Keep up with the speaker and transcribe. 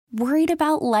Worried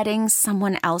about letting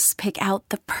someone else pick out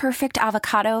the perfect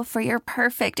avocado for your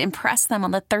perfect impress them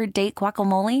on the third date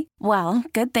guacamole? Well,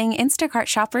 good thing Instacart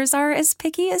shoppers are as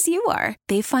picky as you are.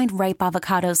 They find ripe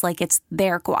avocados like it's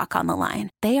their guac on the line.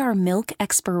 They are milk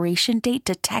expiration date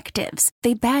detectives.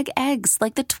 They bag eggs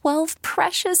like the 12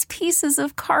 precious pieces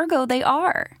of cargo they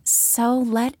are. So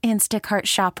let Instacart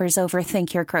shoppers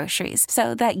overthink your groceries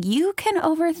so that you can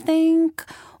overthink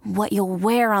what you'll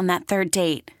wear on that third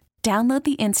date. Download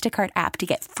the Instacart app to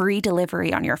get free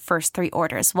delivery on your first 3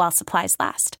 orders while supplies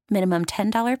last. Minimum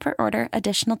 $10 per order.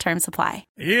 Additional terms apply.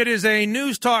 It is a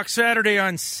News Talk Saturday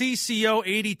on CCO.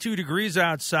 82 degrees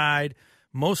outside.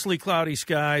 Mostly cloudy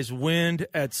skies. Wind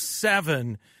at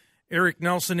 7. Eric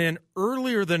Nelson in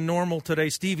earlier than normal today.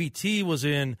 Stevie T was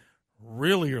in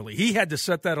really early. He had to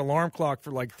set that alarm clock for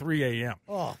like 3 a.m.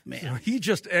 Oh, man. So he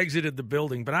just exited the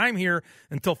building. But I'm here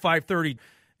until 5:30.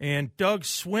 And Doug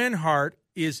Swinhart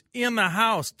is in the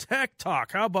house. Tech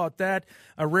Talk. How about that?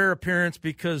 A rare appearance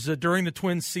because during the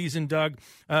Twins season, Doug,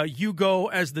 you go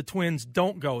as the Twins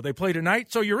don't go. They play tonight,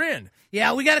 so you're in.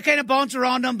 Yeah, we got to kind of bounce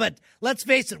around them, but let's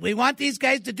face it, we want these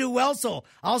guys to do well, so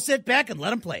I'll sit back and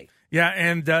let them play. Yeah,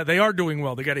 and they are doing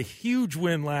well. They got a huge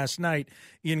win last night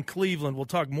in Cleveland. We'll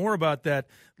talk more about that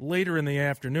later in the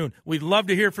afternoon. We'd love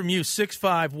to hear from you,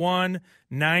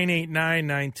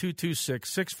 651-989-9226,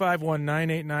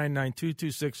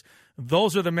 651-989-9226.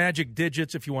 Those are the magic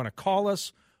digits if you want to call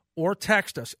us or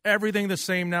text us. Everything the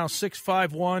same now,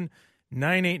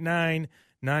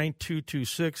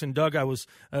 651-989-9226. And, Doug, I was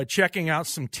checking out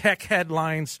some tech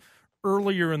headlines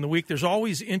earlier in the week. There's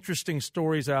always interesting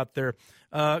stories out there.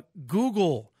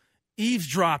 Google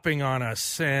eavesdropping on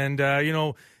us and,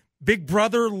 Big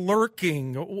Brother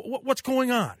lurking. What's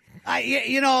going on?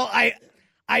 I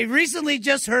recently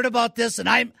just heard about this, and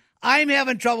I'm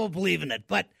having trouble believing it,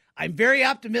 but I'm very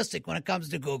optimistic when it comes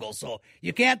to Google, so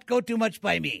you can't go too much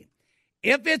by me.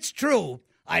 If it's true,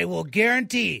 I will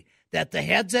guarantee that the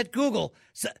heads at Google,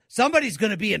 somebody's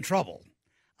going to be in trouble.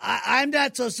 I'm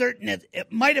not so certain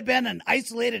it might have been an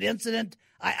isolated incident.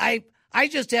 I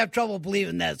just have trouble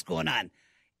believing that's going on.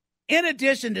 In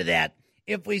addition to that,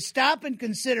 if we stop and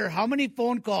consider how many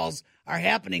phone calls are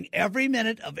happening every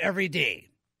minute of every day,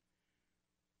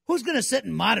 who's going to sit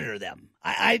and monitor them?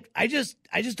 I just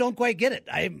don't quite get it.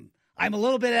 I'm a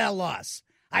little bit at a loss.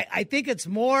 I think it's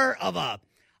more of a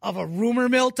rumor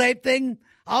mill type thing.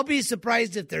 I'll be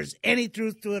surprised if there's any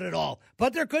truth to it at all,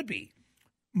 but there could be.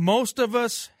 Most of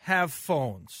us have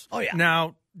phones. Oh, yeah.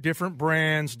 Now, different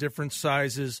brands, different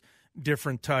sizes,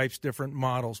 different types, different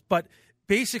models. But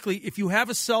basically, if you have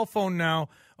a cell phone now,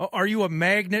 are you a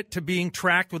magnet to being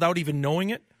tracked without even knowing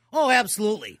it? Oh,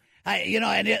 absolutely.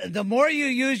 The more you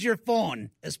use your phone,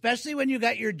 especially when you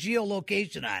got your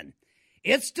geolocation on,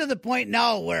 it's to the point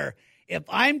now where if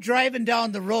I'm driving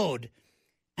down the road,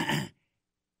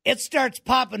 it starts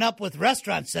popping up with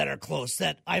restaurants that are close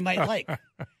that I might like.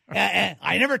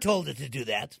 I never told it to do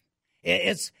that.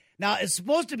 It's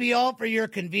supposed to be all for your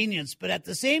convenience, but at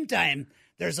the same time,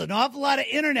 there's an awful lot of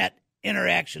internet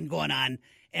interaction going on,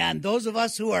 and those of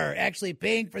us who are actually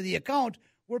paying for the account,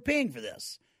 we're paying for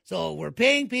this. So we're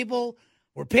paying people,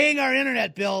 we're paying our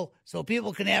internet bill so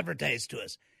people can advertise to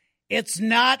us. It's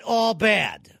not all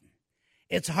bad.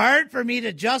 It's hard for me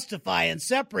to justify and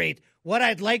separate what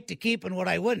I'd like to keep and what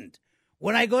I wouldn't.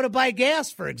 When I go to buy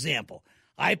gas, for example,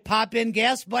 I pop in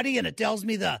Gas Buddy and it tells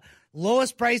me the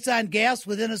lowest price on gas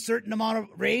within a certain amount of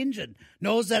range and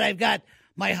knows that I've got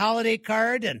my holiday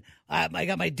card and I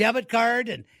got my debit card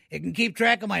and it can keep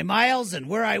track of my miles and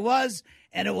where I was.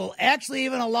 And it will actually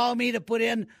even allow me to put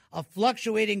in a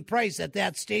fluctuating price at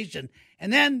that station.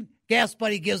 And then Gas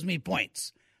Buddy gives me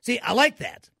points. See, I like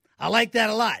that. I like that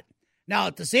a lot. Now,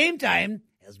 at the same time,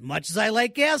 as much as I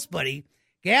like Gas Buddy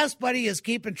is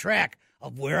keeping track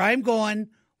of where I'm going,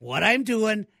 what I'm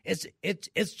doing. It's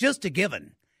just a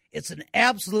given. It's an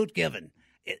absolute given.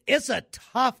 It's a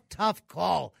tough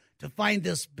call to find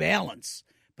this balance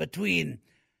between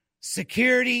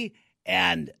security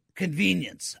and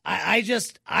convenience. I'm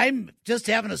just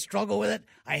having a struggle with it.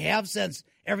 I have since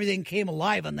everything came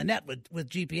alive on the net with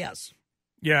GPS.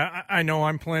 Yeah, I know.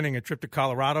 I'm planning a trip to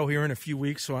Colorado here in a few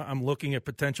weeks, so I'm looking at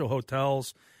potential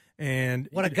hotels. And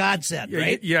what a godsend,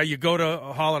 right? Yeah, you go to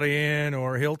a Holiday Inn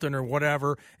or Hilton or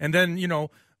whatever, and then,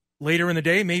 later in the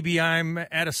day, maybe I'm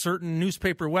at a certain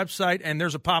newspaper website and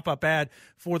there's a pop-up ad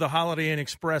for the Holiday Inn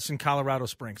Express in Colorado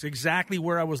Springs, exactly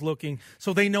where I was looking,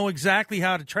 so they know exactly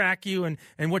how to track you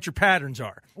and what your patterns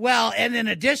are. Well, and in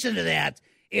addition to that,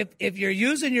 if you're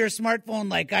using your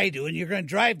smartphone like I do and you're going to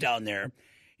drive down there,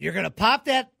 you're going to pop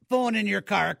that phone in your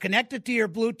car, connect it to your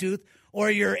Bluetooth or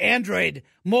your Android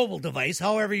mobile device,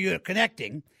 however you're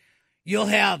connecting. You'll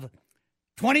have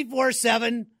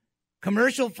 24/7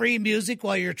 commercial-free music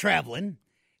while you're traveling.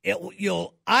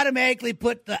 You'll automatically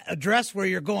put the address where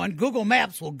you're going. Google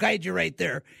Maps will guide you right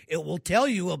there. It will tell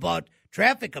you about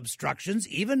traffic obstructions,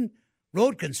 even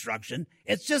road construction.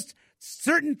 It's just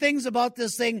certain things about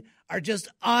this thing are just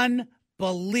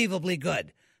unbelievably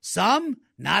good. Some,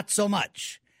 not so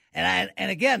much. And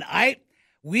again,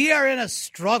 we are in a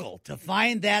struggle to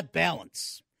find that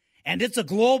balance. And it's a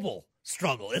global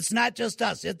struggle. It's not just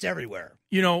us. It's everywhere.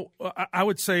 You know, I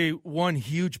would say one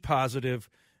huge positive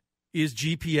is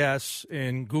GPS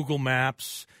and Google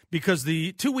Maps, because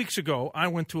 2 weeks ago I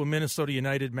went to a Minnesota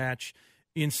United match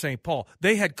in St. Paul.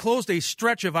 They had closed a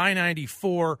stretch of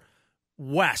I-94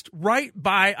 west right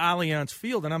by Allianz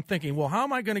Field, and I'm thinking, well, how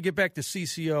am I going to get back to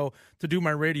CCO to do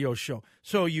my radio show?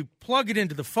 So you plug it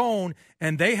into the phone,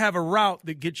 and they have a route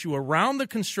that gets you around the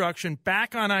construction,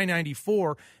 back on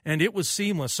I-94, and it was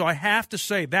seamless. So I have to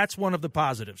say that's one of the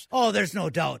positives. Oh, there's no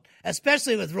doubt,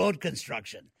 especially with road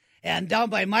construction. And down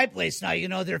by my place now, you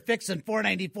know, they're fixing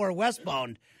 494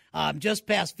 westbound just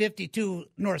past 52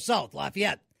 north-south,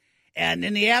 Lafayette. And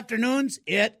in the afternoons,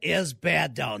 it is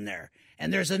bad down there.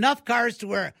 And there's enough cars to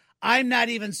where I'm not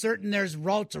even certain there's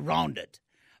routes around it.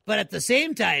 But at the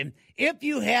same time, if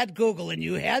you had Google and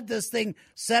you had this thing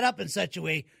set up in such a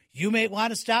way, you may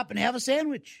want to stop and have a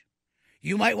sandwich.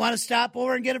 You might want to stop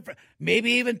over and get it,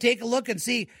 maybe even take a look and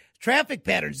see traffic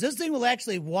patterns. This thing will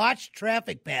actually watch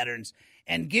traffic patterns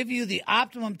and give you the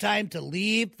optimum time to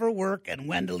leave for work and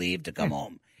when to leave to come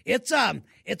home. It's a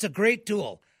great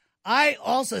tool.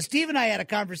 Steve and I had a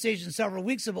conversation several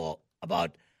weeks ago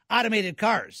about automated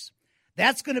cars.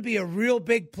 That's going to be a real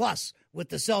big plus with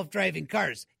the self-driving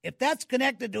cars. If that's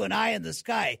connected to an eye in the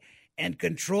sky and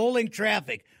controlling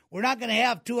traffic, we're not going to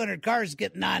have 200 cars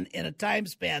getting on in a time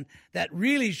span that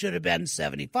really should have been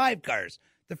 75 cars.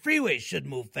 The freeways should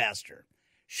move faster.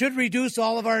 Should reduce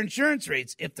all of our insurance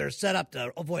rates if they're set up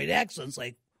to avoid accidents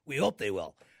like we hope they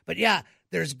will. But yeah,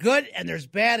 there's good and there's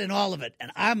bad in all of it.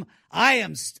 And I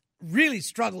am really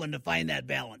struggling to find that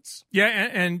balance. Yeah,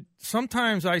 and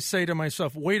sometimes I say to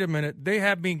myself, wait a minute, they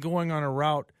have me going on a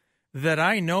route that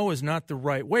I know is not the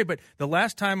right way. But the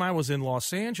last time I was in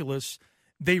Los Angeles,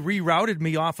 they rerouted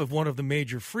me off of one of the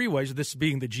major freeways, this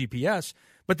being the GPS.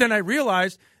 But then I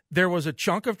realized there was a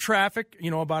chunk of traffic,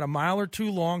 you know, about a mile or two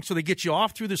long, so they get you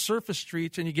off through the surface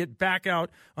streets and you get back out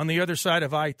on the other side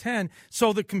of I-10.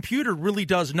 So the computer really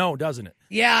does know, doesn't it?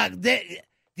 Yeah,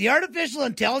 the artificial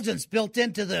intelligence built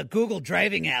into the Google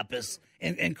driving app is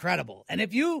incredible. And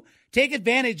if you take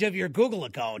advantage of your Google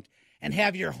account and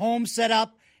have your home set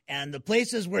up and the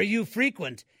places where you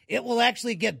frequent, it will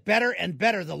actually get better and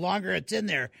better the longer it's in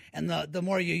there and the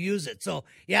more you use it. So,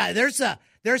 yeah, there's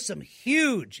some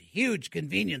huge, huge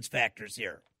convenience factors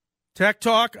here. Tech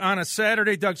Talk on a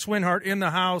Saturday. Doug Swinhart in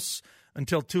the house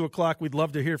until 2 o'clock. We'd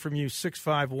love to hear from you.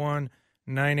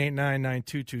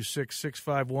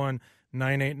 651-989-9226,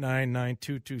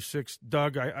 651-989-9226.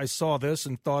 Doug, I saw this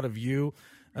and thought of you.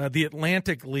 The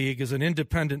Atlantic League is an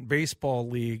independent baseball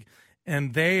league,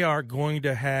 and they are going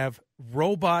to have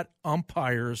robot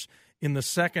umpires in the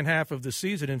second half of the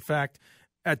season. In fact,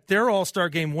 at their All-Star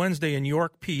game Wednesday in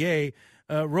York, PA,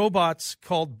 robots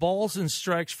called balls and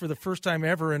strikes for the first time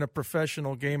ever in a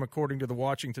professional game, according to the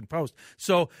Washington Post.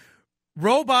 So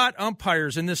robot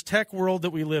umpires in this tech world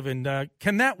that we live in,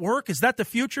 can that work? Is that the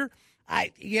future?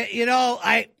 I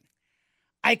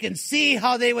can see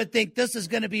how they would think this is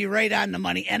going to be right on the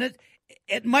money, and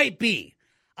it might be.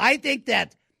 I think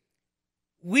that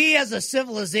we as a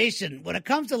civilization, when it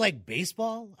comes to like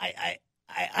baseball,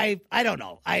 I don't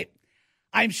know.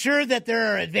 I'm sure that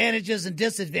there are advantages and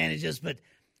disadvantages, but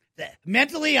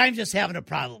mentally, I'm just having a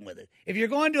problem with it. If you're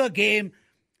going to a game,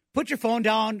 put your phone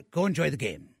down, go enjoy the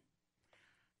game.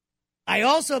 I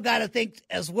also got to think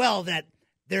as well that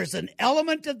there's an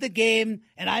element of the game,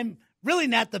 and I'm really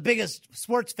not the biggest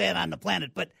sports fan on the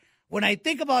planet, but when I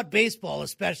think about baseball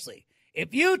especially,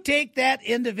 if you take that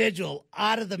individual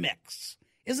out of the mix,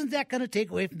 isn't that going to take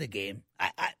away from the game?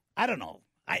 I don't know.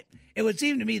 It would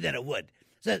seem to me that it would.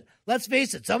 So let's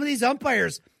face it, some of these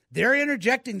umpires, they're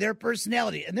interjecting their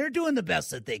personality, and they're doing the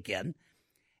best that they can.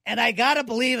 And I got to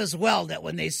believe as well that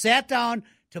when they sat down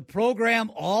to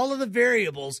program all of the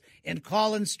variables in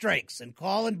calling strikes and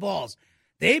calling balls,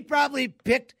 they probably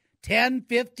picked 10,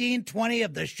 15, 20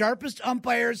 of the sharpest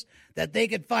umpires that they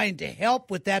could find to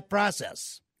help with that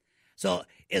process. So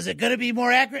is it going to be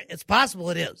more accurate? It's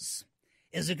possible it is.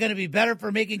 Is it going to be better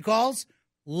for making calls?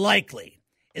 Likely.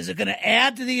 Is it going to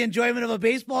add to the enjoyment of a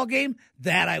baseball game?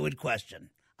 That I would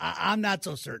question. I'm not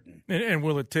so certain. And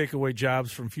will it take away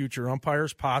jobs from future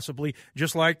umpires? Possibly.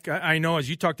 Just like I know, as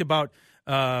you talked about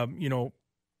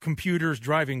computers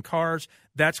driving cars.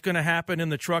 That's going to happen in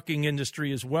the trucking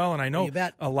industry as well. And I know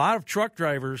a lot of truck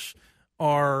drivers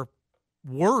are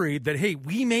worried that, hey,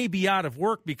 we may be out of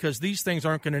work because these things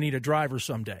aren't going to need a driver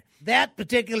someday. That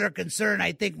particular concern,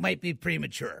 I think, might be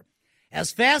premature.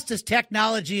 As fast as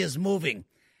technology is moving,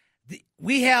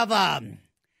 we have, and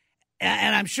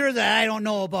I'm sure that I don't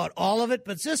know about all of it,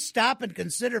 but just stop and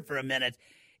consider for a minute.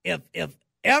 If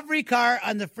every car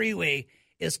on the freeway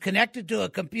is connected to a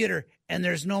computer and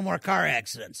there's no more car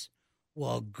accidents,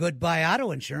 well, goodbye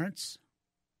auto insurance.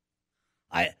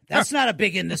 That's not a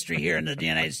big industry here in the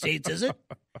United States, is it?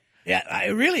 Yeah, I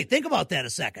really think about that a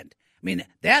second. I mean,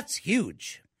 that's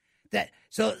huge.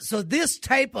 So this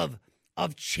type of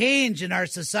change in our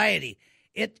society,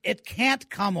 it can't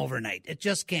come overnight. It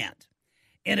just can't.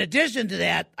 In addition to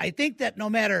that, I think that no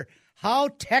matter how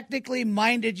technically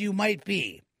minded you might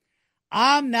be,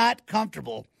 I'm not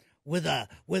comfortable with a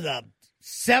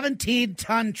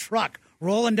 17-ton truck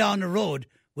rolling down the road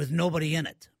with nobody in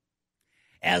it.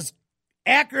 As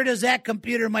accurate as that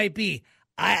computer might be,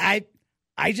 I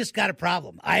just got a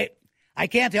problem. I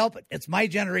can't help it. It's my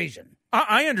generation.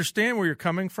 I understand where you're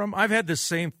coming from. I've had the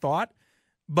same thought,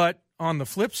 but on the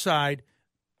flip side,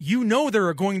 there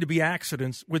are going to be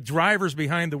accidents with drivers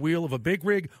behind the wheel of a big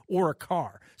rig or a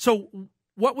car. So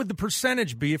what would the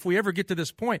percentage be if we ever get to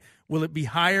this point? Will it be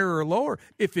higher or lower?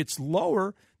 If it's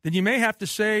lower, then you may have to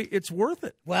say it's worth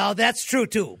it. Well, that's true,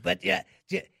 too. But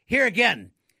here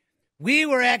again, we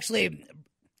were actually,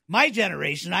 my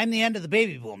generation, I'm the end of the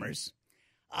baby boomers,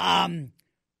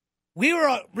 we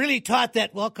were really taught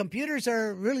that, well, computers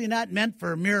are really not meant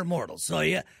for mere mortals.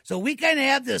 So we kind of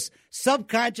have this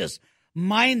subconscious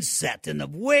mindset in the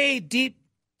way deep,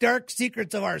 dark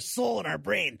secrets of our soul and our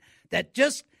brain that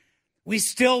just we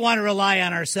still want to rely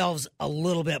on ourselves a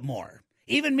little bit more.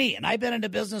 Even me, and I've been into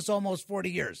business almost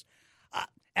 40 years.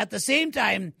 At the same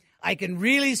time, I can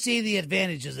really see the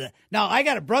advantages of it. Now, I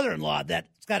got a brother-in-law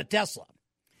that's got a Tesla.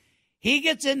 He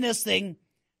gets in this thing,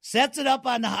 sets it up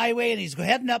on the highway, and he's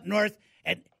heading up north,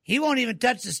 and he won't even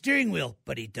touch the steering wheel,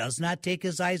 but he does not take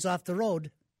his eyes off the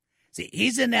road. See,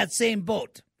 he's in that same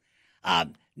boat.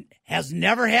 Has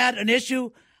never had an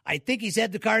issue. I think he's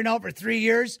had the car now for 3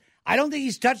 years. I don't think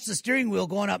he's touched the steering wheel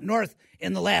going up north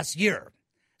in the last year.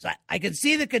 So I can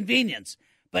see the convenience.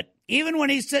 But even when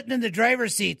he's sitting in the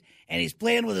driver's seat and he's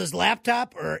playing with his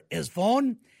laptop or his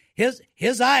phone, his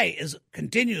eye is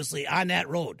continuously on that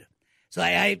road. So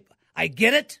I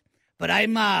get it, but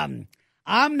I'm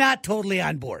not totally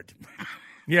on board.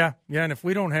 Yeah, and if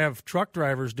we don't have truck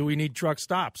drivers, do we need truck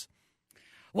stops?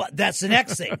 Well, that's the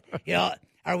next thing.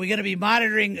 Are we going to be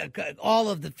monitoring all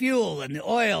of the fuel and the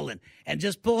oil and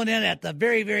just pulling in at the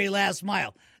very, very last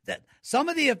mile? That some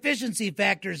of the efficiency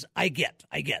factors I get.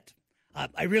 I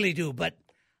really do. But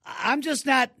I'm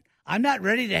not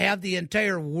ready to have the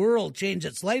entire world change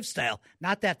its lifestyle.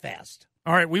 Not that fast.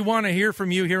 All right, we want to hear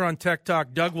from you here on Tech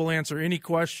Talk. Doug will answer any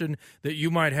question that you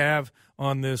might have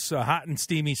on this hot and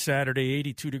steamy Saturday,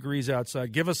 82 degrees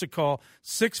outside. Give us a call,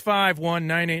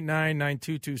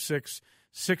 651-989-9226,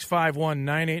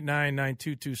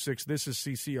 651-989-9226. This is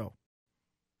CCO.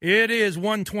 It is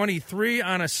 1:23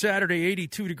 on a Saturday,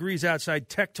 82 degrees outside.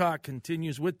 Tech Talk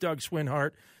continues with Doug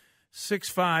Swinhart,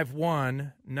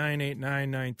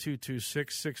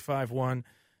 651-989-9226,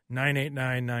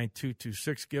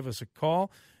 651-989-9226. Give us a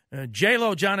call.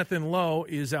 J-Lo, Jonathan Lowe,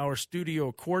 is our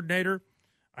studio coordinator.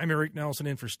 I'm Eric Nelson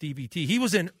in for Stevie T. He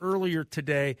was in earlier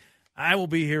today. I will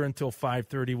be here until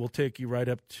 5:30. We'll take you right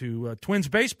up to Twins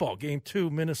baseball, Game 2,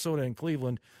 Minnesota and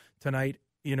Cleveland tonight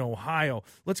in Ohio.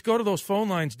 Let's go to those phone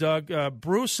lines, Doug.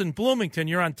 Bruce in Bloomington,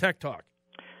 you're on Tech Talk.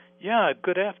 Yeah,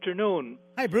 good afternoon.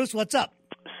 Hi, Bruce. What's up?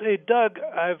 Say, Doug,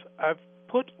 I've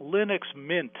put Linux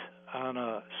Mint on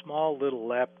a small little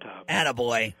laptop.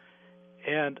 Attaboy.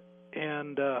 And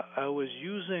I was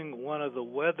using one of the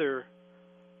weather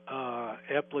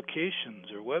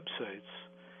applications or websites,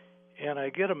 and I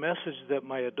get a message that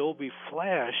my Adobe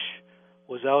Flash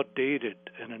was outdated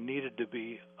and it needed to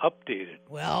be updated.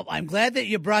 Well, I'm glad that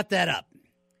you brought that up.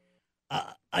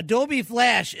 Adobe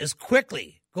Flash is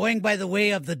quickly going by the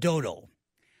way of the dodo.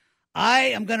 I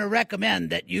am going to recommend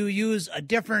that you use a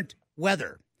different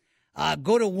weather.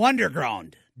 Go to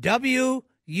Wunderground, I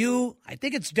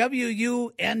think it's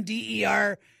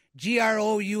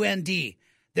WUNDERGROUND.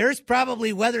 There's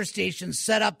probably weather stations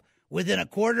set up within a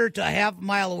quarter to a half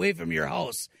mile away from your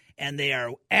house, and they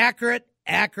are accurate.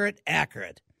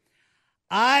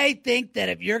 I think that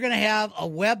if you're going to have a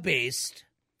web-based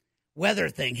weather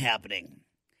thing happening,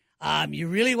 you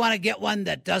really want to get one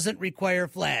that doesn't require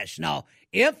Flash. Now,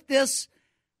 if this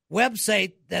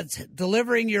website that's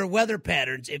delivering your weather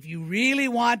patterns. If you really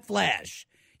want flash,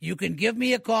 you can give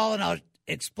me a call and I'll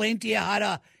explain to you how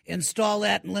to install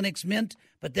that in Linux Mint,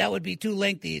 but that would be too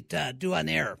lengthy to do on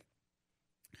the air.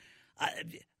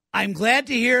 I'm glad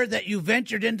to hear that you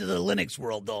ventured into the Linux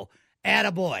world, though.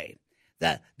 Attaboy.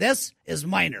 This is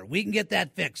minor. We can get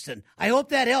that fixed, and I hope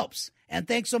that helps. And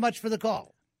thanks so much for the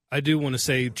call. I do want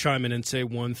to chime in and say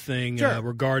one thing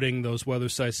regarding those weather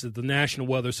sites. That the National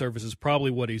Weather Service is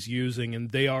probably what he's using, and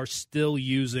they are still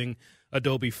using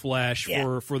Adobe Flash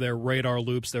for their radar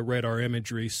loops, their radar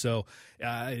imagery. So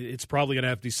it's probably going to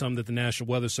have to be something that the National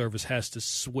Weather Service has to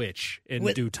switch in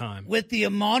due time. With the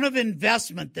amount of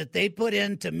investment that they put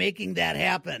into making that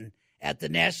happen at the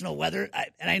National Weather,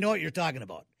 and I know what you're talking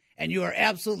about, and you are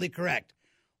absolutely correct.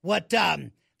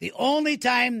 The only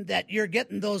time that you're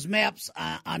getting those maps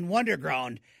on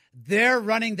Wonderground, they're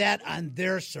running that on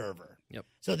their server. Yep.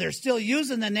 So they're still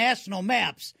using the national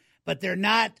maps, but they're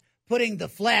not putting the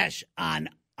flash on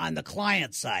the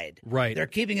client side. Right. They're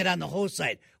keeping it on the host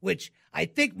side, which I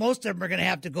think most of them are going to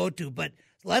have to go to. But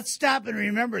let's stop and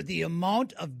remember the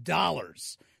amount of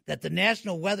dollars that the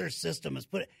National Weather System has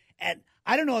put. And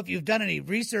I don't know if you've done any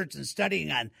research and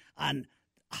studying on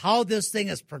how this thing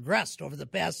has progressed over the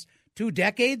past 2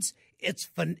 decades. It's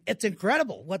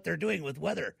incredible what they're doing with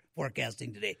weather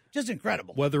forecasting today. Just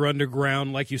incredible. Weather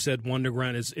Underground, like you said,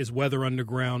 Wonderground is Weather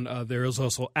Underground. There is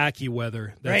also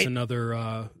AccuWeather. That's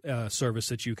another service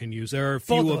that you can use. There are a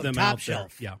few of them out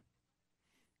shelf. There. Yeah.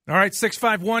 All right,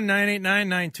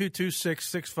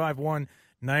 651-989-9226,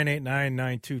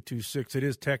 651-989-9226. It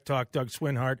is Tech Talk. Doug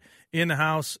Swinhart in the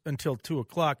house until 2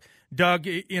 o'clock. Doug,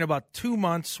 in about 2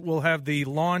 months, we'll have the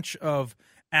launch of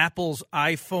Apple's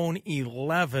iPhone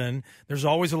 11. There's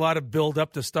always a lot of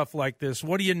build-up to stuff like this.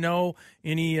 What do you know?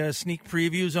 Any sneak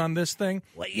previews on this thing?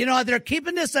 Well, they're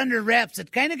keeping this under wraps.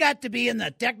 It kind of got to be in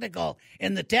the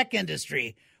tech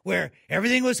industry, where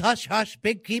everything was hush-hush,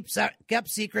 big kept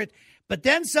secret. But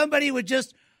then somebody would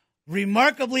just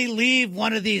remarkably leave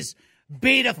one of these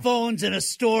beta phones in a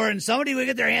store, and somebody would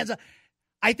get their hands on.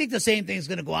 I think the same thing is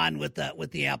going to go on with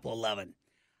the Apple 11.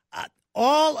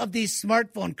 All of these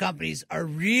smartphone companies are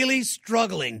really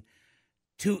struggling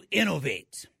to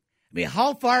innovate. I mean,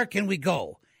 how far can we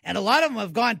go? And a lot of them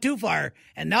have gone too far,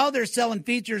 and now they're selling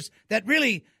features that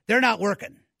really, they're not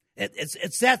working.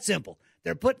 It's that simple.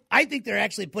 I think they're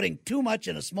actually putting too much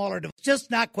in a smaller device,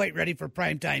 just not quite ready for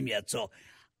prime time yet. So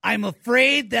I'm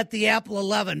afraid that the Apple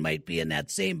 11 might be in that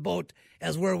same boat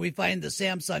as where we find the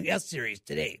Samsung S series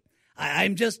today. I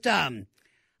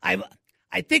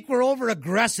think we're over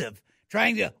aggressive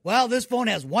trying to, this phone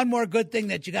has one more good thing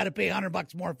that you got to pay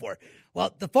 $100 more for.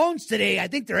 Well, the phones today, I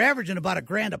think they're averaging about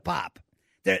 $1,000 a pop.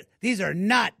 These are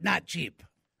not cheap.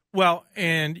 Well,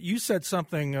 and you said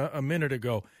something a minute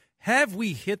ago. Have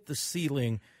we hit the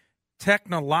ceiling,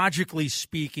 technologically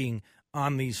speaking,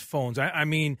 on these phones? I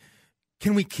mean,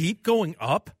 can we keep going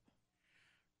up?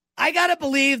 I got to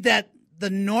believe that the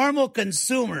normal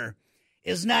consumer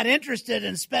is not interested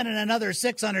in spending another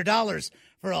 $600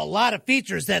 for a lot of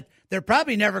features that they're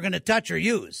probably never going to touch or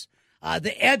use.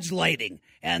 The edge lighting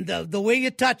and the way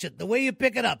you touch it, the way you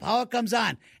pick it up, how it comes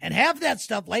on, and have that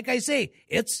stuff. Like I say,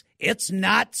 it's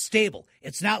not stable.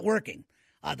 It's not working.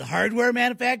 The hardware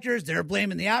manufacturers, they're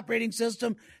blaming the operating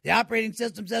system. The operating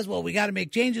system says, we got to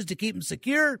make changes to keep them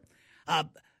secure.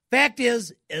 Fact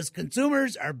is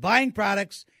consumers are buying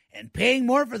products and paying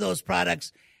more for those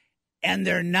products, and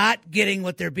they're not getting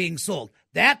what they're being sold.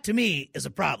 That, to me, is a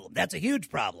problem. That's a huge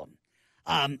problem.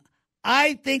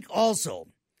 I think also,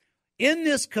 in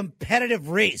this competitive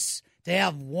race, to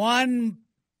have one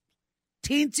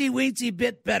teensy-weensy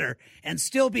bit better and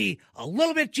still be a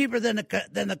little bit cheaper than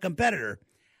the competitor,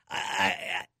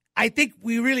 I think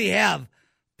we really have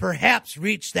perhaps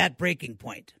reached that breaking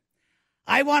point.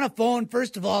 I want a phone,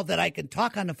 first of all, that I can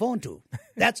talk on the phone to.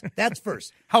 That's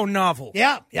first. How novel.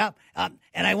 Yeah.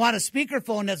 And I want a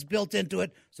speakerphone that's built into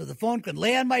it so the phone can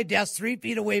lay on my desk 3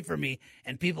 feet away from me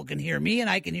and people can hear me and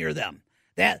I can hear them.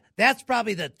 That's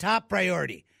probably the top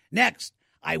priority. Next,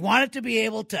 I want it to be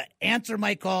able to answer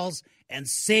my calls and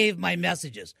save my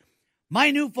messages.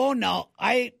 My new phone now,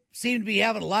 I seem to be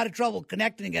having a lot of trouble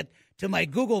connecting it to my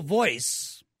Google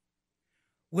Voice,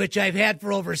 which I've had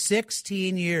for over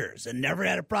 16 years and never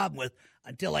had a problem with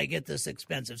until I get this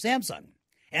expensive Samsung.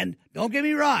 And don't get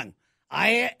me wrong,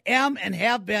 I am and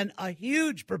have been a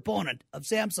huge proponent of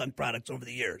Samsung products over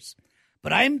the years.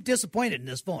 But I'm disappointed in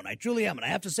this phone. I truly am, and I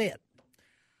have to say it.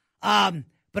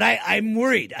 But I'm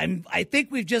worried. I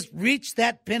think we've just reached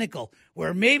that pinnacle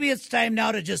where maybe it's time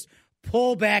now to just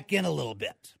pull back in a little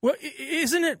bit. Well,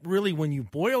 isn't it really, when you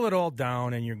boil it all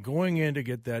down and you're going in to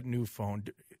get that new phone,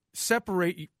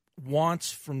 separate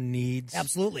wants from needs.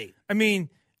 Absolutely. I mean,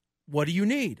 what do you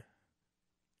need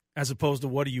as opposed to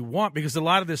what do you want? Because a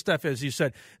lot of this stuff, as you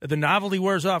said, the novelty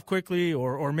wears off quickly,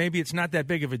 or maybe it's not that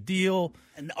big of a deal.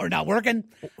 Or not working.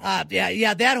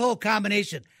 Yeah, that whole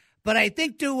combination. But I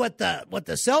think, too, what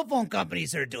the cell phone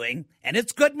companies are doing, and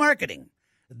it's good marketing,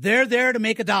 they're there to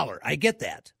make a dollar. I get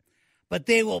that. But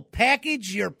they will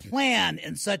package your plan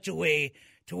in such a way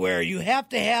to where you have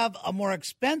to have a more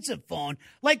expensive phone,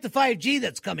 like the 5G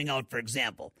that's coming out, for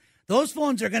example. Those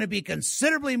phones are going to be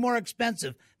considerably more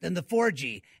expensive than the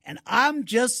 4G, and I'm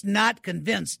just not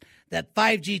convinced that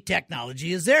 5G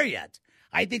technology is there yet.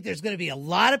 I think there's going to be a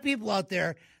lot of people out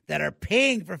there that are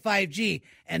paying for 5G,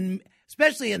 and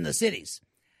especially in the cities.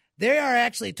 They are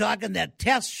actually talking that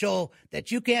tests show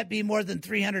that you can't be more than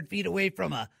 300 feet away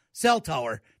from a cell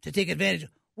tower to take advantage.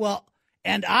 Well,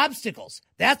 and obstacles,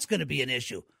 that's going to be an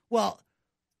issue. Well,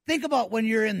 think about when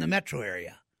you're in the metro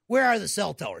area. Where are the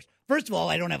cell towers? First of all,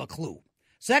 I don't have a clue.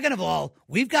 Second of all,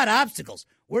 we've got obstacles.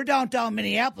 We're downtown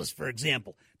Minneapolis, for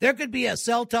example. There could be a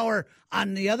cell tower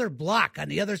on the other block, on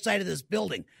the other side of this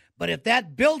building. But if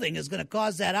that building is going to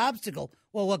cause that obstacle,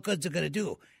 well, what good's it going to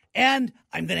do? And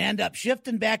I'm going to end up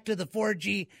shifting back to the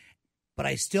 4G, but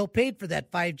I still paid for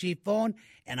that 5G phone,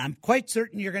 and I'm quite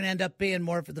certain you're going to end up paying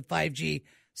more for the 5G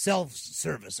cell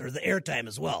service or the airtime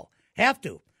as well. Have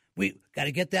to. We got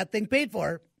to get that thing paid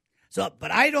for. So,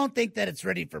 but I don't think that it's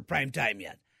ready for prime time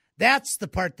yet. That's the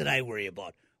part that I worry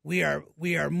about. We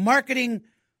are marketing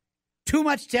too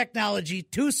much technology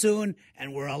too soon,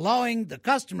 and we're allowing the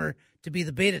customer to be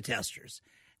the beta testers,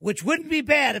 which wouldn't be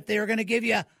bad if they were going to give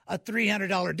you a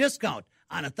 $300 discount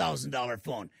on a $1,000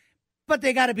 phone. But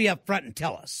they got to be up front and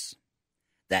tell us.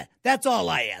 That's all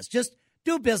I ask. Just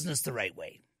do business the right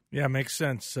way. Yeah, makes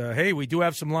sense. Hey, we do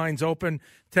have some lines open.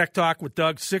 Tech Talk with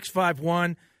Doug,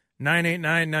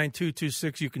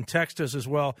 651-989-9226. You can text us as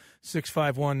well,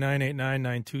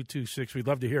 651-989-9226. We'd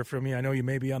love to hear from you. I know you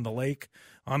may be on the lake,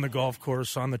 on the golf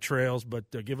course, on the trails, but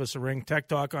give us a ring. Tech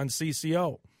Talk on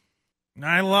CCO.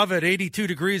 I love it. 82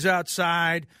 degrees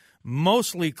outside,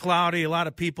 mostly cloudy. A lot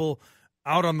of people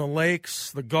out on the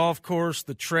lakes, the golf course,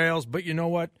 the trails. But you know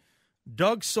what?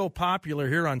 Doug's so popular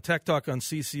here on Tech Talk on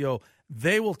CCO,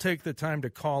 they will take the time to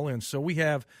call in. So we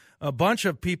have a bunch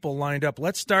of people lined up.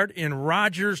 Let's start in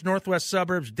Rogers, northwest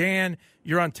suburbs. Dan,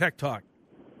 you're on Tech Talk.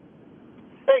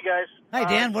 Hey, guys. Hi,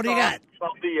 Dan. What do you got?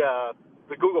 About the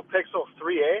Google Pixel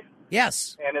 3a.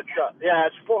 Yes. And it's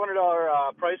it's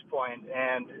 $400 price point,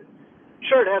 and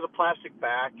sure, it has a plastic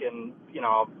back and,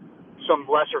 some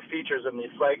lesser features than the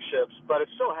flagships, but it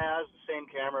still has the same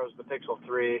camera as the Pixel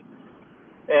 3.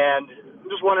 And I'm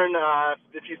just wondering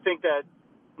if you think that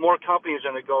more companies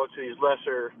are going to go to these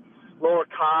lower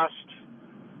cost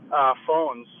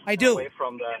phones. I do. Away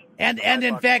from the and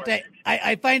in fact,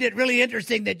 I find it really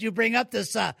interesting that you bring up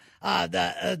this the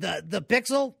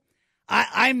Pixel.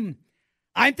 I'm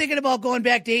thinking about going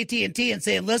back to AT&T and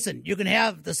saying, listen, you can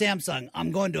have the Samsung.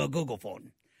 I'm going to a Google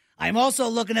phone. I'm also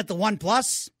looking at the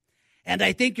OnePlus, and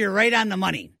I think you're right on the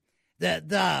money.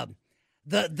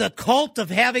 The cult of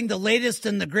having the latest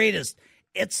and the greatest,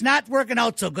 it's not working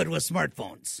out so good with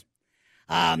smartphones.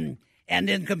 And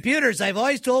in computers, I've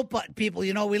always told people,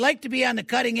 we like to be on the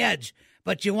cutting edge,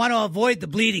 but you want to avoid the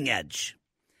bleeding edge.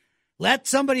 Let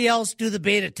somebody else do the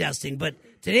beta testing. But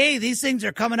today, these things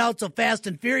are coming out so fast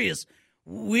and furious,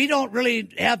 we don't really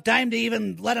have time to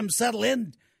even let them settle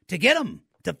in to get them,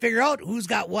 to figure out who's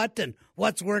got what and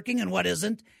what's working and what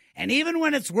isn't. And even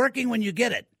when it's working when you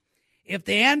get it, if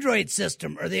the Android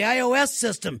system or the iOS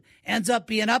system ends up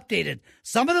being updated,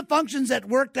 some of the functions that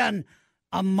worked on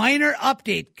a minor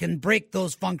update can break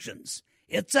those functions.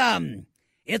 It's a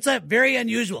very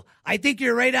unusual. I think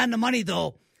you're right on the money,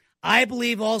 though. I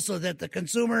believe also that the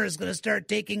consumer is going to start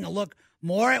taking a look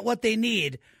more at what they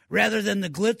need rather than the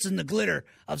glitz and the glitter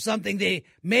of something they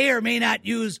may or may not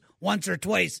use once or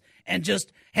twice and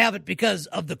just have it because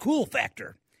of the cool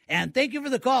factor. And thank you for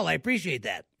the call. I appreciate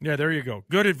that. Yeah, there you go.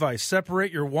 Good advice.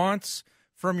 Separate your wants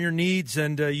from your needs,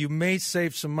 and you may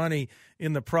save some money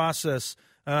in the process.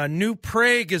 New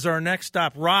Prague is our next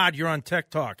stop. Rod, you're on Tech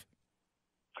Talk.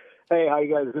 Hey, how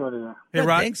you guys doing today? Hey, Good,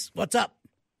 Rod. thanks. What's up?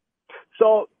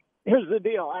 So here's the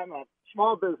deal. I'm a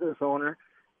small business owner,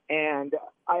 and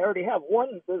I already have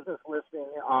one business listing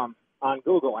on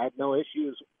Google. I had no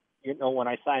issues, when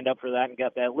I signed up for that and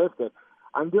got that listed.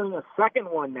 I'm doing a second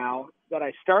one now that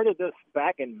I started this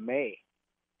back in May,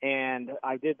 and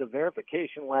I did the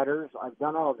verification letters. I've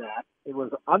done all that. It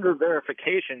was under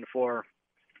verification for,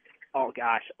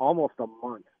 almost a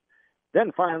month.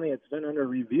 Then finally it's been under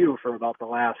review for about the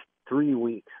last 3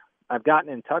 weeks. I've gotten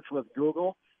in touch with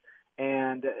Google,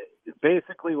 And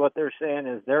basically what they're saying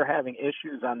is they're having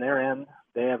issues on their end.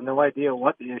 They have no idea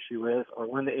what the issue is or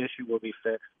when the issue will be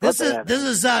fixed. This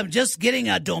is just getting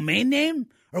a domain name,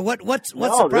 or what's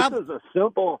the problem? This is a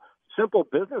simple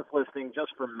business listing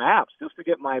just for maps, just to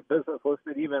get my business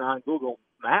listed even on Google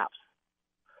Maps.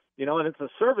 You know, and it's a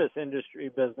service industry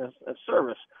business, a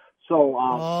service. So,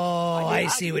 I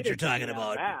see what you're talking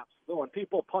about. Maps. So when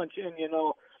people punch in, you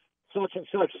know, such and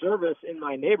such service in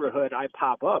my neighborhood, I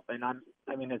pop up, and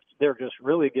they're just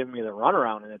really giving me the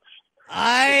runaround, and it's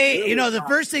really the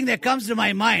first thing that comes to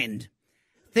my mind,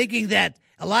 thinking that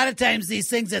a lot of times these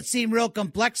things that seem real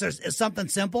complex is something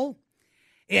simple.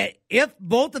 If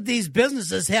both of these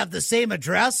businesses have the same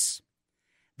address,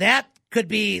 that could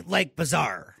be like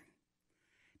bizarre.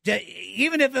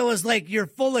 Even if it was like your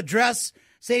full address,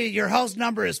 say your house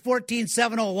number is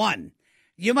 14701,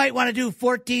 you might want to do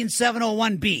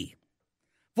 14701B,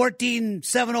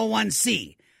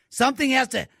 14701C. Something has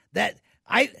to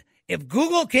if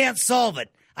Google can't solve it,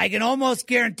 I can almost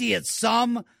guarantee it's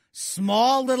some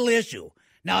small little issue.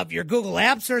 Now, if your Google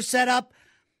apps are set up,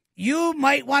 you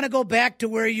might want to go back to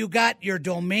where you got your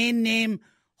domain name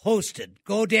hosted.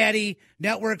 GoDaddy,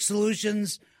 Network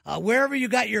Solutions, wherever you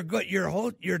got your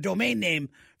domain name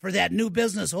for that new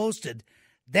business hosted,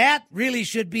 that really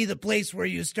should be the place where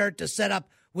you start to set up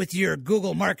with your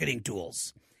Google marketing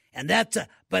tools. And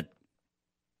but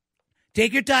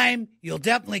take your time. You'll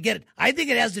definitely get it. I think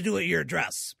it has to do with your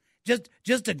address.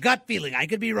 Just a gut feeling. I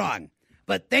could be wrong.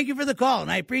 But thank you for the call,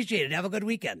 and I appreciate it. Have a good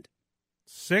weekend.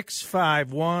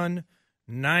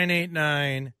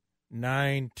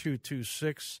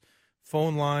 651-989-9226.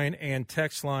 Phone line and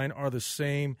text line are the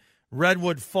same.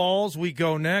 Redwood Falls, we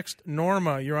go next.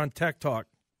 Norma, you're on Tech Talk.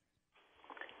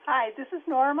 Hi, this is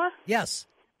Norma. Yes.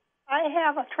 I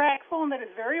have a track phone that is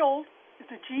very old.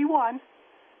 It's a G1,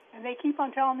 and they keep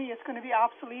on telling me it's going to be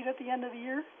obsolete at the end of the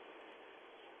year.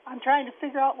 I'm trying to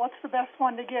figure out what's the best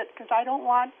one to get because I don't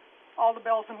want all the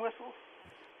bells and whistles.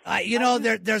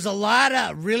 There's a lot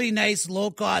of really nice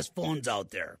low-cost phones out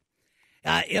there.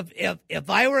 If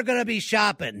I were going to be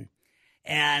shopping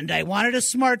and I wanted a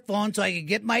smartphone so I could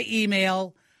get my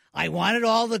email, I wanted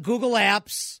all the Google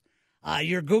apps,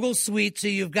 your Google Suite, so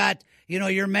you've got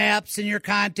your maps and your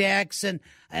contacts and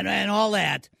all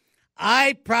that.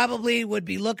 I probably would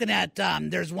be looking at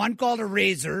there's one called a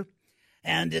Razr,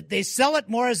 and they sell it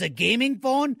more as a gaming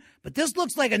phone, but this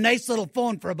looks like a nice little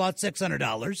phone for about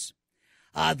 $600.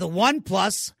 The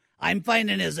OnePlus, I'm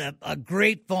finding, is a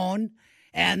great phone.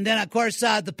 And then, of course,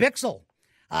 the Pixel.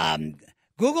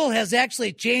 Google has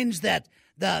actually changed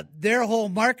their whole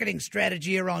marketing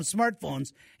strategy around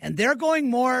smartphones, and they're going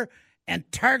more and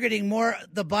targeting more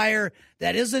the buyer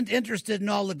that isn't interested in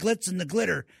all the glitz and the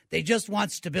glitter. They just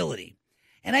want stability.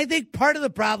 And I think part of the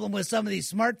problem with some of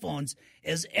these smartphones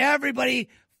is everybody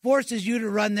forces you to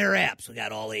run their apps. We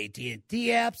got all AT&T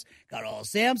apps, got all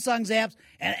Samsung's apps,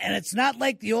 and it's not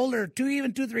like the older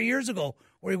 2-3 years ago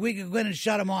where we could go in and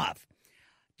shut them off.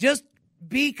 Just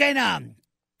be kind of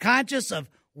conscious of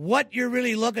what you're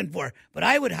really looking for. But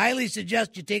I would highly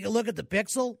suggest you take a look at the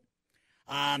Pixel.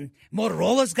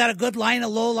 Motorola's got a good line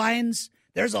of low lines.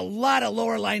 There's a lot of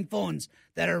lower line phones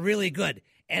that are really good.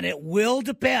 And it will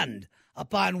depend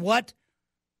upon what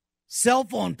cell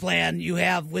phone plan you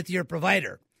have with your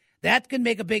provider. That can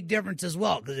make a big difference as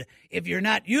well, because if you're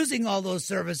not using all those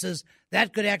services,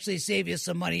 that could actually save you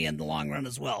some money in the long run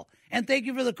as well. And thank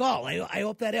you for the call. I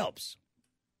hope that helps.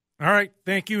 All right.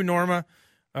 Thank you, Norma.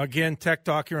 Again, Tech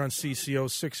Talk here on CCO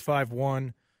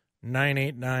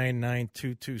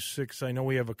 651-989-9226. I know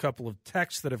we have a couple of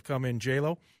texts that have come in,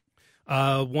 J-Lo.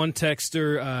 One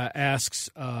texter asks,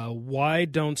 why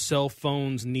don't cell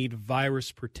phones need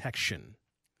virus protection?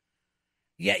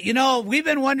 Yeah, we've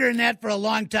been wondering that for a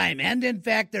long time. And, in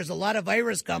fact, there's a lot of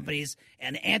virus companies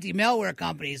and anti-malware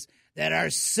companies that are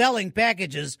selling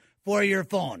packages for your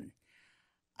phone.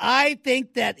 I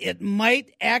think that it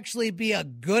might actually be a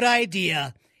good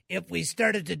idea if we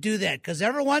started to do that, because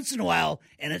every once in a while,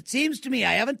 and it seems to me,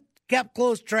 I haven't kept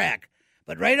close track,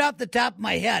 but right off the top of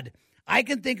my head, I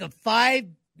can think of 5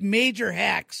 major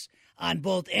hacks on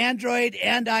both Android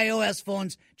and iOS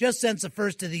phones just since the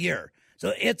first of the year.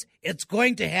 So it's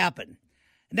going to happen.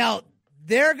 Now,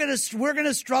 we're going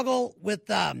to struggle with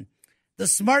the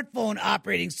smartphone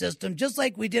operating system, just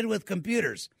like we did with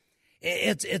computers.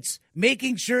 It's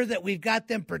making sure that we've got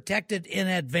them protected in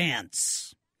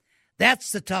advance.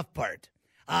 That's the tough part.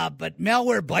 But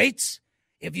Malwarebytes,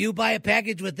 if you buy a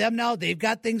package with them now, they've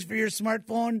got things for your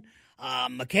smartphone.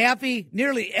 McAfee,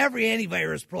 nearly every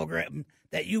antivirus program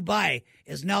that you buy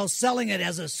is now selling it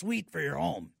as a suite for your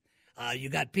home. You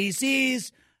got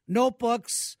PCs,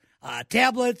 notebooks,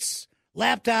 tablets,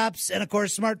 laptops, and, of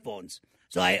course, smartphones.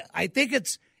 So I think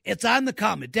it's on the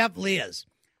come. It definitely is.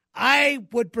 I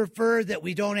would prefer that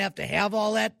we don't have to have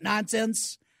all that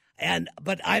nonsense,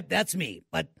 but that's me.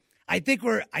 But I think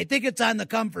it's on the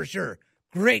come for sure.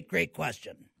 Great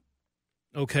question.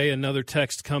 Okay, another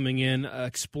text coming in.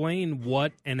 Explain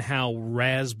what and how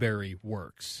Raspberry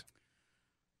works.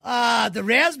 The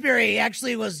Raspberry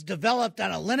actually was developed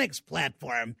on a Linux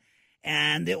platform,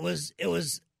 and it was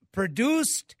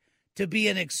produced to be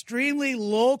an extremely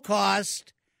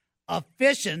low-cost,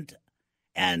 efficient,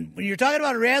 and when you're talking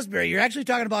about a Raspberry, you're actually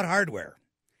talking about hardware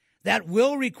that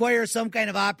will require some kind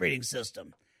of operating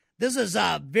system. This is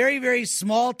a very, very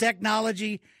small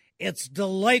technology. It's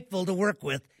delightful to work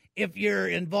with if you're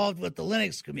involved with the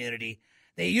Linux community.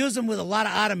 They use them with a lot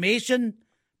of automation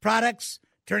products,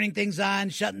 turning things on,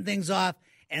 shutting things off,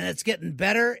 and it's getting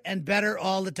better and better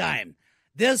all the time.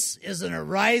 This is a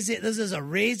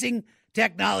raising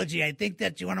technology I think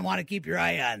that you want to keep your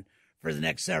eye on for the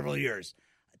next several years.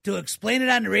 To explain it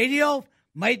on the radio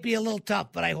might be a little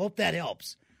tough, but I hope that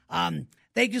helps.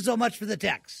 Thank you so much for the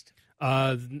text.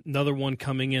 Another one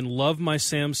coming in. Love my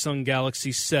Samsung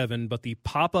Galaxy 7, but the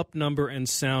pop-up number and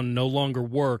sound no longer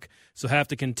work, so have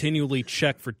to continually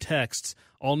check for texts.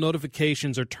 All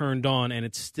notifications are turned on, and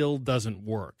it still doesn't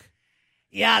work.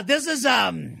 Yeah, this is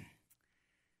I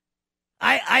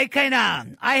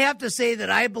have to say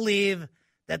that I believe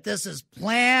that this is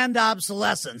planned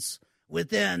obsolescence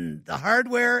within the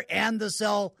hardware and the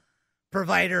cell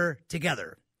provider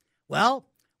together. Well,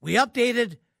 we got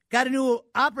a new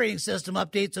operating system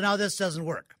update, so now this doesn't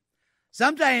work.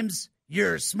 Sometimes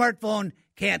your smartphone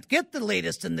can't get the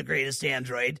latest and the greatest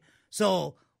Android,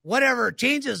 so whatever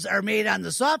changes are made on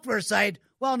the software side,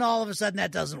 well, now all of a sudden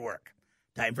that doesn't work.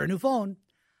 Time for a new phone.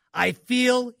 I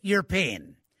feel your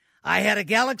pain. I had a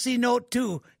Galaxy Note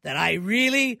 2 that I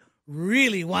really,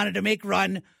 really wanted to make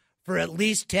run for at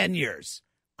least 10 years.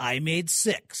 I made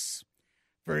 6.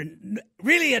 For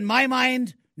really, in my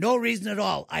mind, no reason at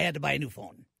all, I had to buy a new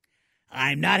phone.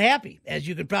 I'm not happy, as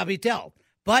you can probably tell,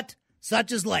 but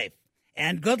such is life.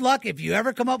 And good luck. If you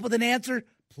ever come up with an answer,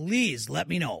 please let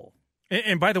me know.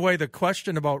 And by the way, the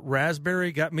question about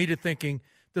Raspberry got me to thinking,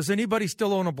 does anybody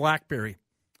still own a BlackBerry?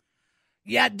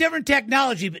 Yeah, different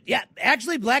technology, but yeah,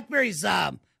 actually BlackBerries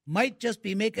might just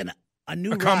be making a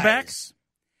new comeback.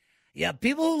 Yeah,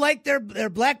 people who like their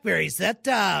BlackBerries, that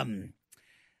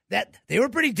they were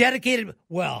pretty dedicated.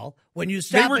 Well, when you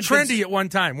stop, they were trendy at one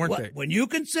time, weren't they? When you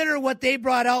consider what they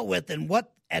brought out with and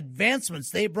what advancements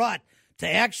they brought to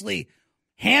actually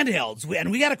handhelds,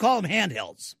 and we got to call them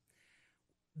handhelds.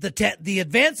 The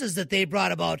advances that they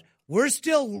brought about, we're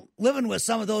still living with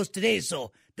some of those today.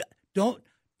 So don't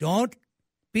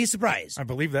be surprised. I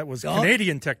believe that was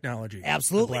Canadian technology.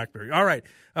 Absolutely. BlackBerry. All right.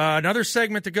 Another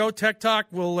segment to go. Tech Talk.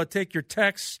 We'll take your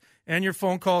texts and your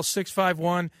phone calls,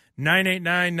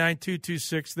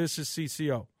 651-989-9226. This is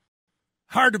CCO.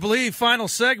 Hard to believe. Final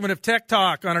segment of Tech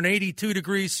Talk on an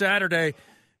 82-degree Saturday.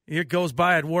 It goes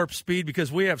by at warp speed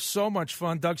because we have so much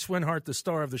fun. Doug Swinhart, the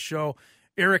star of the show.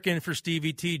 Eric in for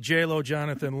Stevie T. J-Lo,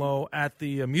 Jonathan Lowe at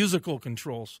the musical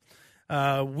controls.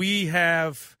 We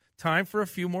have time for a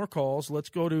few more calls. Let's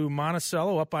go to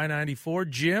Monticello up by 94.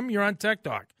 Jim, you're on Tech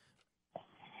Talk.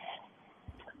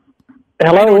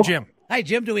 Hello, how you doing, Jim. Hi,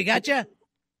 Jim. Do we got you?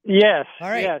 Yes. All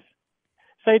right. Yes.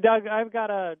 Say, Doug, I've got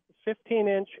a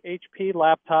 15-inch HP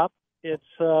laptop. It's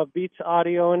Beats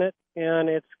audio in it, and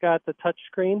it's got the touch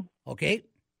screen. Okay.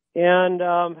 And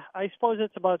I suppose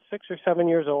it's about 6 or 7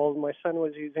 years old. My son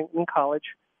was using it in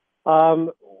college.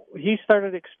 He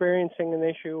started experiencing an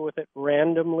issue with it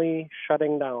randomly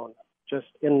shutting down, just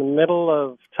in the middle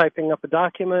of typing up a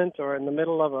document or in the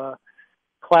middle of a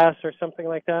class or something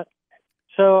like that.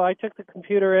 So I took the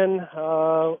computer in.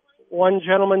 One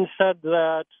gentleman said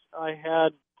that I had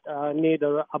need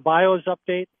a BIOS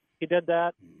update. He did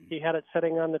that. He had it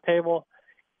sitting on the table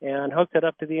and hooked it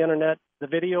up to the internet. The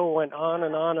video went on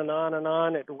and on and on and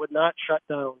on. It would not shut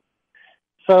down.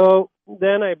 So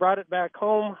then I brought it back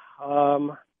home.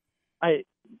 To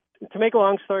make a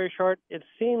long story short, it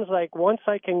seems like once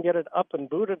I can get it up and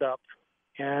booted up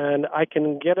and I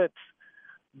can get it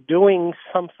doing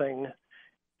something,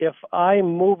 if I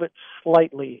move it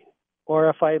slightly or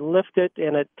if I lift it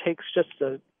and it takes just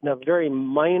a very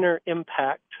minor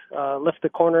impact, lift the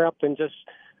corner up and just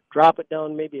drop it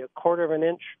down maybe a quarter of an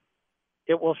inch,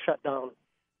 it will shut down.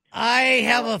 I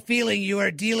have a feeling you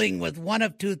are dealing with one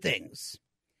of two things.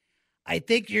 I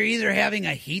think you're either having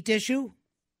a heat issue,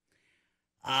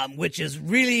 which is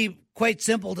really quite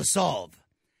simple to solve.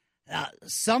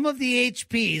 Some of the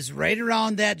HPs right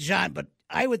around that genre, but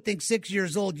I would think 6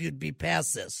 years old, you'd be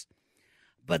past this.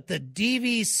 but the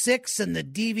DV6 and the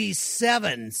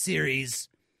DV7 series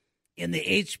in the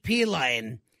HP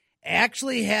line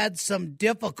actually had some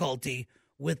difficulty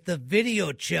with the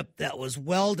video chip that was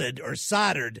welded or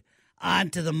soldered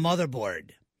onto the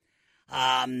motherboard.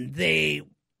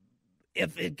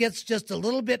 If it gets just a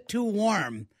little bit too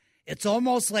warm, it's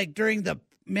almost like during the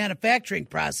manufacturing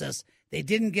process, they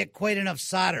didn't get quite enough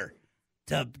solder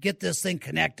to get this thing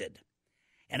connected.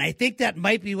 And I think that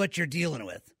might be what you're dealing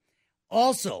with.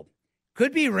 Also,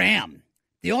 could be RAM.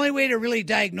 The only way to really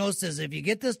diagnose this is if you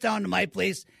get this down to my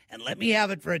place and let me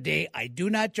have it for a day. I do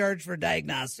not charge for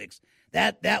diagnostics.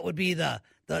 That would be the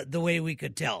way we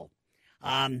could tell.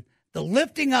 The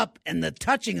lifting up and the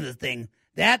touching of the thing,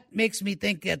 that makes me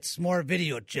think it's more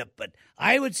video chip. But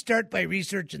I would start by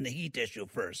researching the heat issue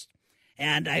first.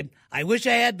 And I wish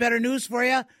I had better news for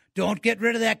you. Don't get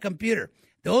rid of that computer.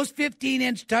 Those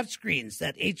 15-inch touchscreens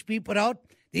that HP put out,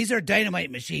 these are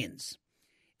dynamite machines.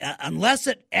 Unless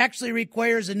it actually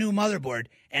requires a new motherboard,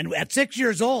 and at 6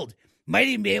 years old, might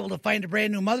even be able to find a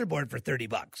brand new motherboard for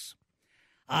 $30.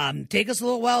 Take us a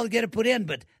little while to get it put in,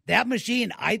 but that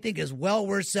machine, I think, is well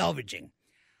worth salvaging.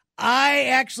 I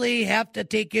actually have to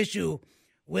take issue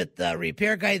with the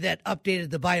repair guy that updated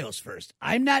the BIOS first.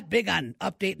 I'm not big on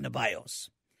updating the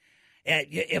BIOS.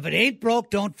 If it ain't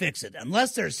broke, don't fix it.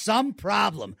 Unless there's some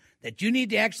problem that you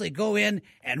need to actually go in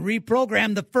and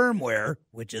reprogram the firmware,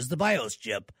 which is the BIOS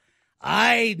chip,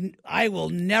 I will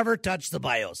never touch the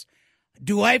BIOS.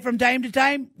 Do I from time to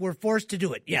time? We're forced to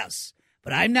do it, yes.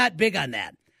 But I'm not big on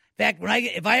that. In fact,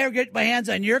 if I ever get my hands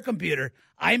on your computer,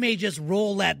 I may just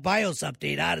roll that BIOS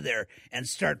update out of there and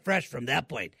start fresh from that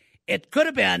point. It could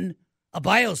have been a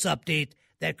BIOS update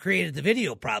that created the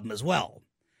video problem as well.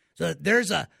 So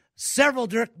there's several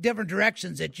different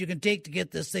directions that you can take to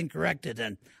get this thing corrected.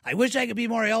 And I wish I could be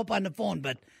more help on the phone,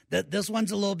 but this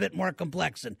one's a little bit more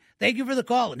complex. And thank you for the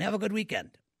call, and have a good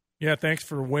weekend. Yeah, thanks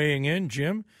for weighing in,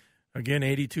 Jim. Again,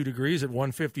 82 degrees at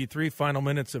 1:53, final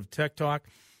minutes of Tech Talk.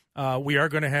 We are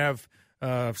going to have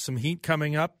some heat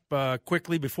coming up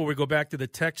quickly before we go back to the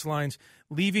text lines.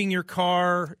 Leaving your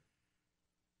car,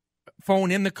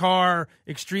 phone in the car,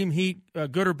 extreme heat,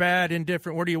 good or bad,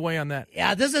 indifferent. Where do you weigh on that?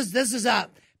 Yeah, this is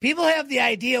people have the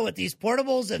idea with these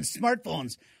portables and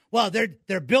smartphones. Well,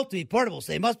 they're built to be portables.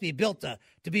 They must be built to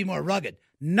be more rugged.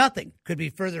 Nothing could be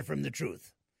further from the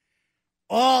truth.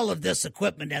 All of this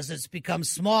equipment, as it's become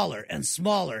smaller and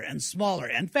smaller and smaller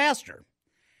and faster,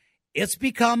 it's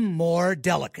become more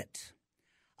delicate.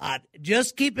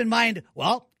 Just keep in mind,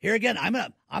 well, here again, I'm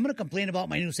gonna complain about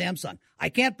my new Samsung. I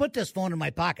can't put this phone in my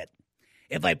pocket.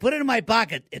 If I put it in my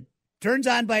pocket, it turns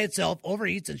on by itself,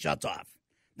 overheats, and shuts off.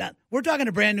 Now, we're talking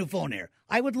a brand new phone here.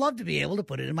 I would love to be able to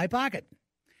put it in my pocket.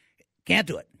 Can't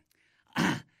do it.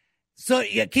 So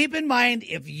you keep in mind,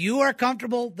 if you are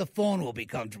comfortable, the phone will be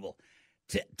comfortable.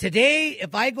 Today,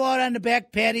 if I go out on the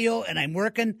back patio and I'm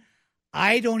working,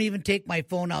 I don't even take my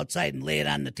phone outside and lay it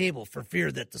on the table for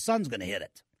fear that the sun's going to hit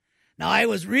it. Now, I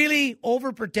was really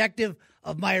overprotective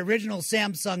of my original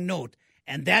Samsung Note,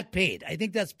 and that paid. I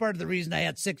think that's part of the reason I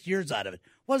had 6 years out of it.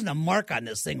 Wasn't a mark on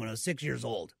this thing when I was 6 years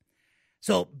old.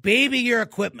 So baby your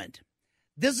equipment.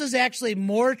 This is actually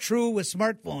more true with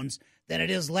smartphones than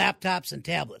it is laptops and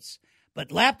tablets. But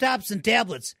laptops and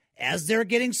tablets, as they're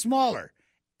getting smaller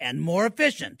and more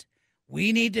efficient,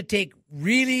 we need to take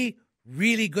really,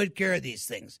 really good care of these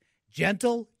things.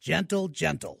 Gentle, gentle,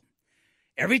 gentle.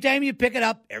 Every time you pick it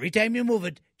up, every time you move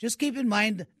it, just keep in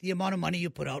mind the amount of money you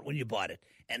put out when you bought it,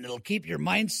 and it'll keep your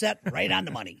mindset right on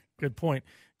the money. Good point.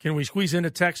 Can we squeeze in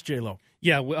a text, J-Lo?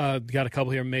 Yeah, got a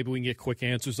couple here. Maybe we can get quick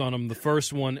answers on them. The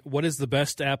first one, what is the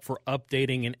best app for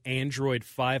updating an Android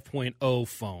 5.0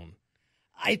 phone?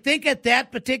 I think at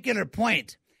that particular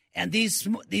point, and these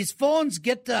phones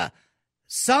get to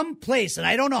some place, and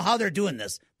I don't know how they're doing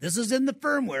this. This is in the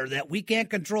firmware that we can't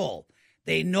control.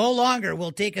 They no longer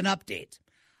will take an update.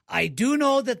 I do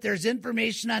know that there's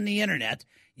information on the internet.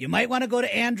 You might want to go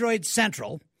to Android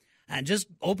Central and just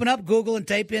open up Google and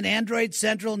type in Android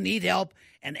Central, need help,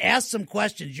 and ask some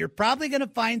questions. You're probably going to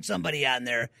find somebody on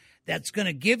there that's going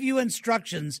to give you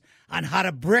instructions on how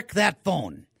to brick that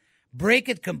phone. Break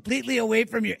it completely away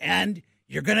from your end.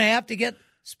 You're going to have to get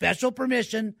special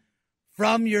permission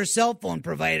from your cell phone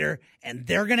provider, and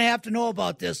they're going to have to know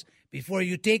about this before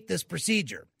you take this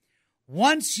procedure.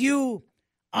 Once you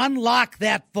unlock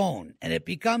that phone and it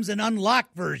becomes an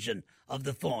unlocked version of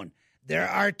the phone, there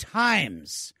are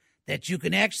times that you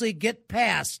can actually get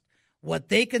past what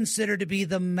they consider to be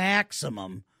the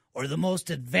maximum or the most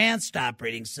advanced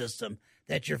operating system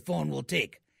that your phone will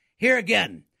take. Here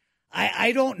again,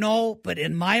 I don't know, but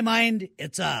in my mind,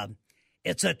 it's a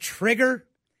trigger.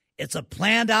 It's a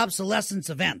planned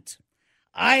obsolescence event.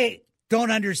 I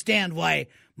don't understand why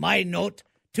my Note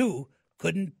 2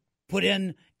 couldn't put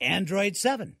in Android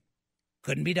 7.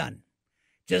 Couldn't be done.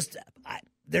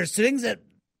 There's things that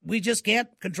we just can't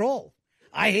control.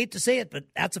 I hate to say it, but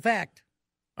that's a fact.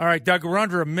 All right, Doug, we're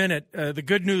under a minute. The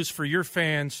good news for your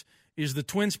fans is the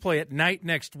Twins play at night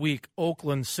next week,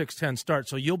 Oakland 6:10 start.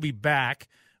 So you'll be back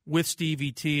with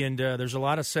Stevie T, and there's a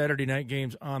lot of Saturday night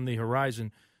games on the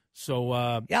horizon. So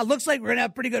it looks like we're going to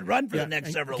have a pretty good run for the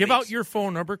next several weeks. Give out your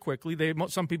phone number quickly.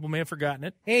 Some people may have forgotten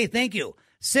it. Hey, thank you.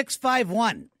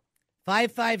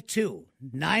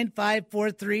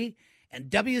 651-552-9543, and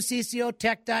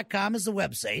WCCOtech.com is the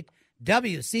website.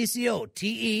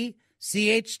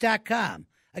 WCCOTECH.com.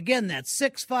 Again, that's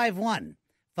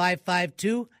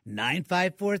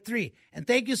 651-552-9543. And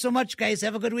thank you so much, guys.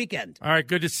 Have a good weekend. All right,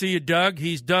 good to see you, Doug.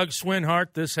 He's Doug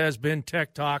Swinhart. This has been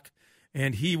Tech Talk,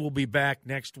 and he will be back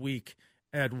next week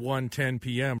at 1:10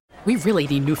 p.m. We really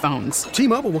need new phones.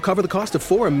 T-Mobile will cover the cost of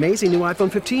 4 amazing new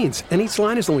iPhone 15s, and each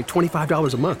line is only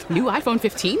 $25 a month. New iPhone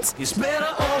 15s? It's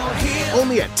better over here.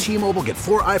 Only at T-Mobile, get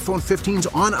 4 iPhone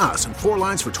 15s on us and 4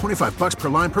 lines for $25 per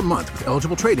line per month with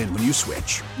eligible trade-in when you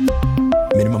switch.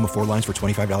 Minimum of 4 lines for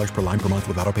 $25 per line per month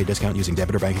with autopay discount using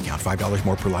debit or bank account. $5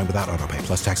 more per line without autopay,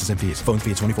 plus taxes and fees. Phone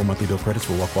fee at 24 monthly bill credits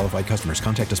for well-qualified customers.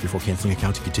 Contact us before canceling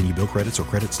account to continue bill credits or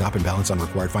credit stop and balance on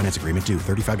required finance agreement due.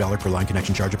 $35 per line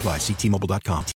connection charge applies. See T-Mobile.com.